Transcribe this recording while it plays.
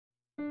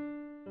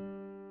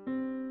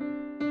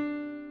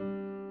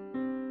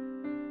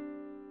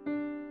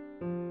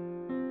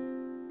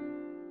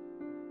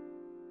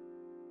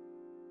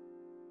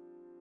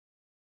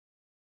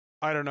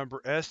Item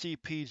Number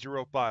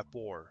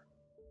SCP-054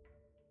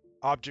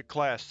 Object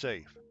Class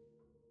Safe.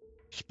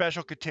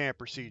 Special Containment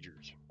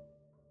Procedures.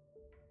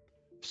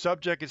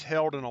 Subject is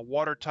held in a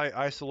watertight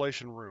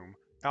isolation room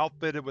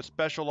outfitted with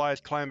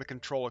specialized climate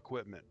control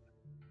equipment.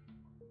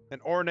 An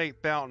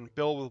ornate fountain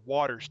filled with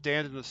water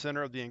stands in the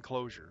center of the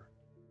enclosure.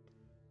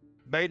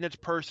 Maintenance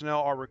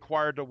personnel are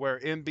required to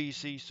wear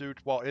NBC suits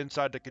while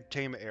inside the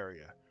containment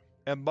area,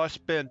 and must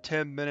spend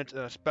 10 minutes in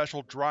a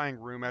special drying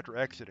room after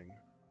exiting.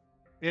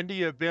 In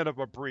the event of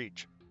a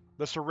breach,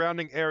 the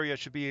surrounding area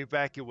should be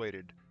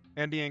evacuated,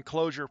 and the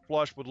enclosure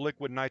flushed with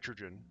liquid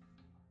nitrogen.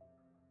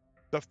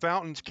 The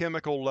fountain's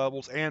chemical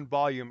levels and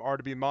volume are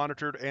to be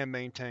monitored and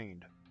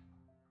maintained.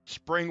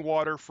 Spring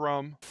water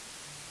from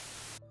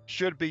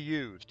should be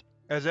used,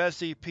 as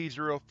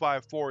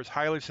SCP-054 is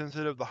highly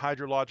sensitive to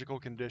hydrological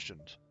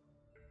conditions.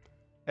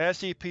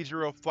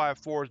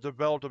 SCP-054 has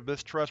developed a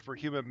mistrust for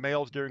human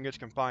males during its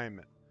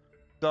confinement,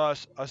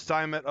 thus,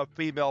 assignment of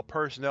female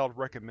personnel is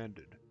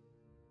recommended.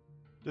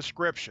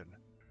 Description: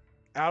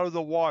 out of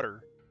the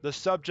water, the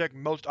subject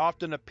most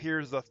often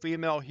appears as a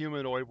female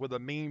humanoid with a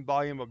mean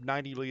volume of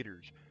 90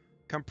 liters,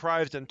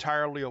 comprised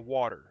entirely of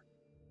water.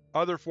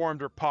 Other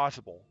forms are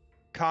possible,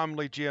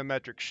 commonly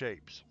geometric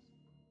shapes.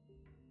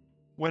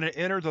 When it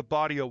enters a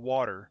body of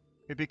water,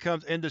 it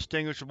becomes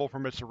indistinguishable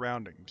from its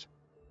surroundings.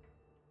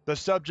 The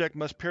subject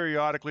must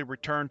periodically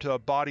return to a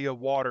body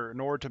of water in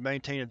order to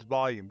maintain its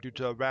volume due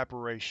to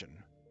evaporation.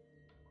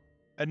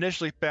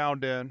 Initially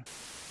found in,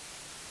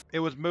 it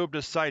was moved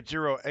to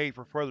Site-08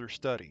 for further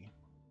study.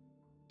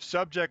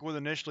 Subject was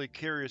initially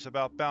curious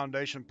about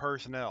Foundation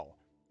personnel,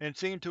 and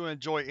seemed to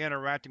enjoy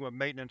interacting with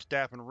maintenance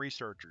staff and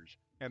researchers,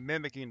 and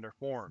mimicking their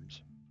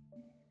forms.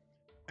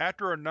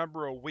 After a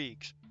number of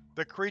weeks,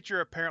 the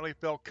creature apparently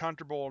felt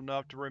comfortable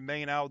enough to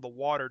remain out of the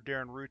water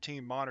during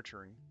routine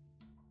monitoring,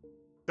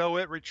 though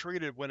it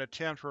retreated when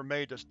attempts were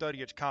made to study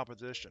its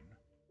composition.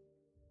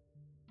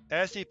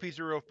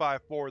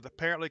 SCP-054 is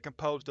apparently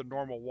composed of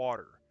normal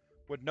water,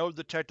 with no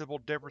detectable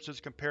differences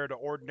compared to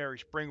ordinary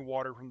spring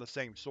water from the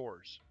same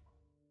source.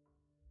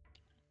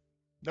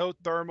 No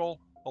thermal,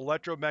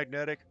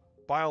 electromagnetic,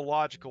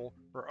 biological,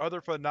 or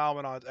other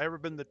phenomena has ever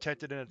been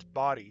detected in its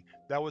body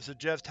that would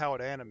suggest how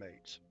it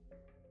animates.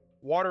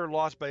 Water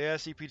lost by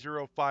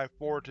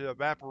SCP-054 to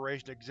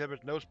evaporation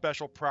exhibits no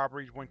special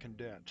properties when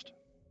condensed.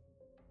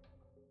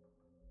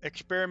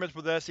 Experiments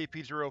with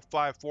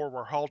SCP-054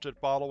 were halted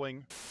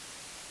following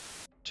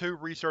 2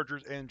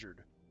 researchers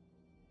injured.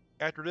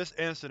 After this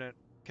incident,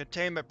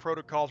 containment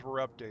protocols were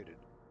updated.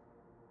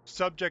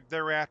 Subject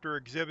thereafter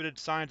exhibited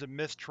signs of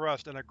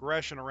mistrust and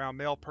aggression around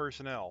male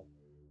personnel,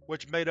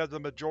 which made up the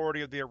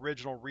majority of the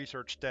original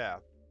research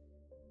staff.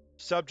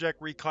 Subject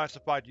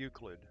reclassified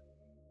Euclid.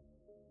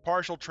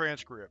 Partial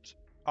transcripts.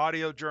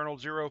 Audio Journal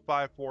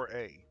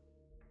 054-A.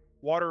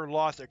 Water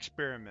Loss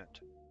Experiment.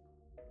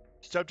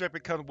 Subject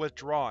becomes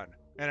withdrawn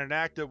and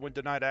inactive when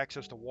denied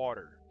access to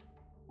water.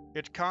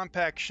 Its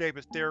compact shape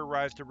is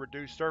theorized to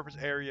reduce surface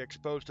area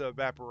exposed to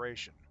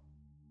evaporation.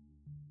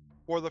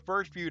 For the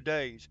first few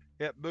days,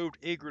 it moved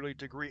eagerly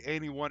to greet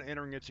anyone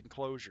entering its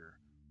enclosure,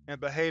 and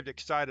behaved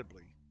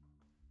excitedly.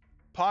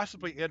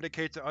 Possibly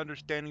indicates an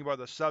understanding by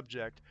the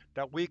subject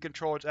that we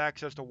control its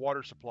access to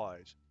water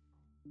supplies.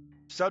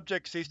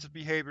 Subject ceased its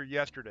behavior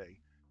yesterday,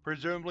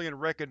 presumably in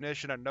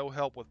recognition that no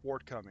help was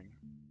forthcoming.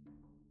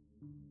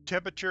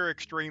 Temperature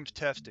extremes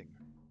testing.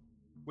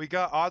 We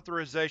got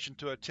authorization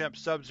to attempt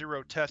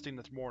sub-zero testing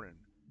this morning.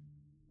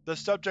 The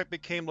subject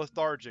became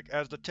lethargic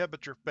as the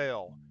temperature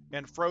fell,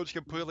 and froze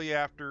completely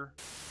after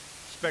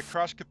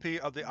spectroscopy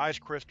of the ice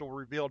crystal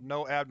revealed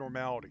no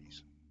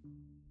abnormalities.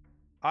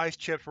 Ice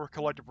chips were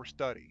collected for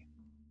study.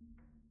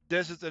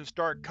 This is in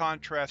stark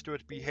contrast to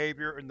its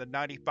behavior in the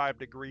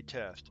 95-degree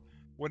test,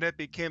 when it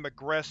became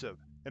aggressive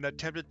and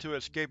attempted to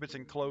escape its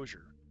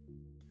enclosure.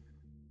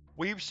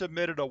 We've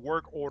submitted a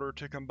work order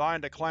to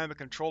combine the climate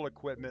control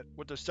equipment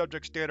with the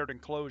subject's standard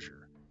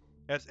enclosure,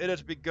 as it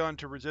has begun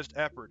to resist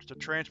efforts to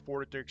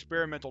transport it to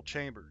experimental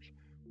chambers,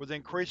 with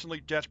increasingly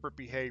desperate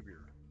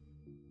behavior.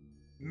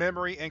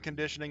 Memory and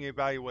Conditioning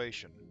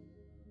Evaluation.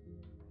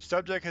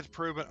 Subject has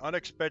proven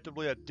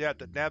unexpectedly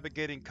adept at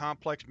navigating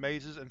complex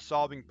mazes and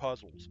solving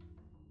puzzles.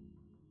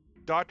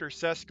 Dr.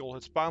 Seskell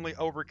has finally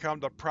overcome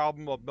the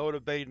problem of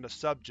motivating the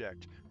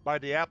subject by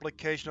the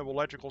application of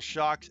electrical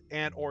shocks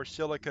and/or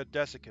silica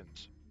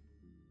desiccants.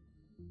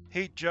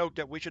 He joked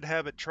that we should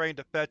have it trained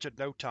to fetch in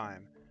no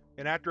time,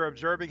 and after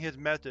observing his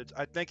methods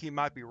I think he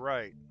might be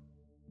right.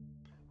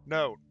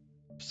 Note: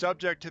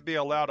 subject to be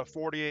allowed a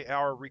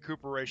 48-hour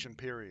recuperation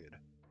period.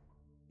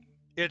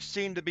 It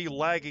seemed to be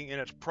lagging in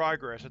its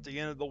progress at the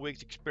end of the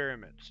week's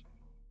experiments.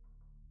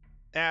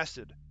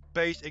 Acid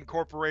Base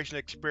Incorporation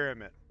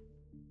Experiment.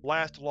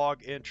 Last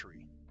log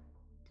entry.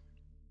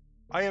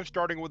 I am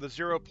starting with a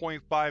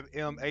 0.5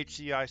 m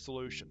HCl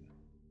solution.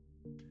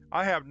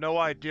 I have no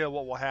idea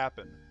what will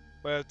happen,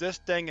 but if this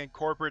thing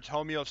incorporates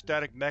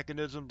homeostatic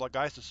mechanisms like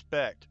I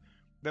suspect,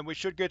 then we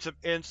should get some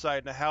insight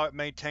into how it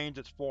maintains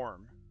its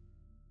form.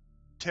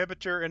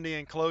 Temperature in the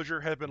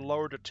enclosure has been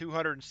lowered to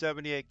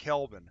 278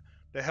 Kelvin,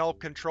 to help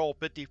control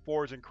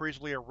 54's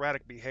increasingly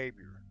erratic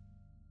behavior.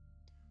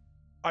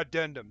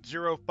 Addendum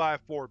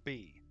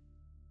 054-B.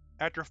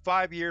 After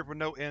 5 years with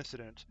no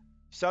incidents,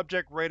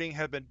 subject rating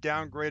has been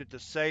downgraded to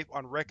Safe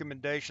on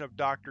recommendation of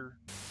Dr.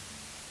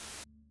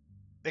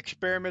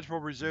 Experiments will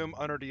resume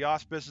under the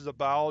auspices of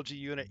Biology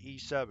Unit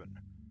E7.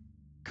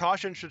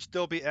 Caution should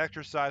still be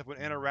exercised when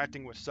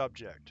interacting with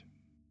subject.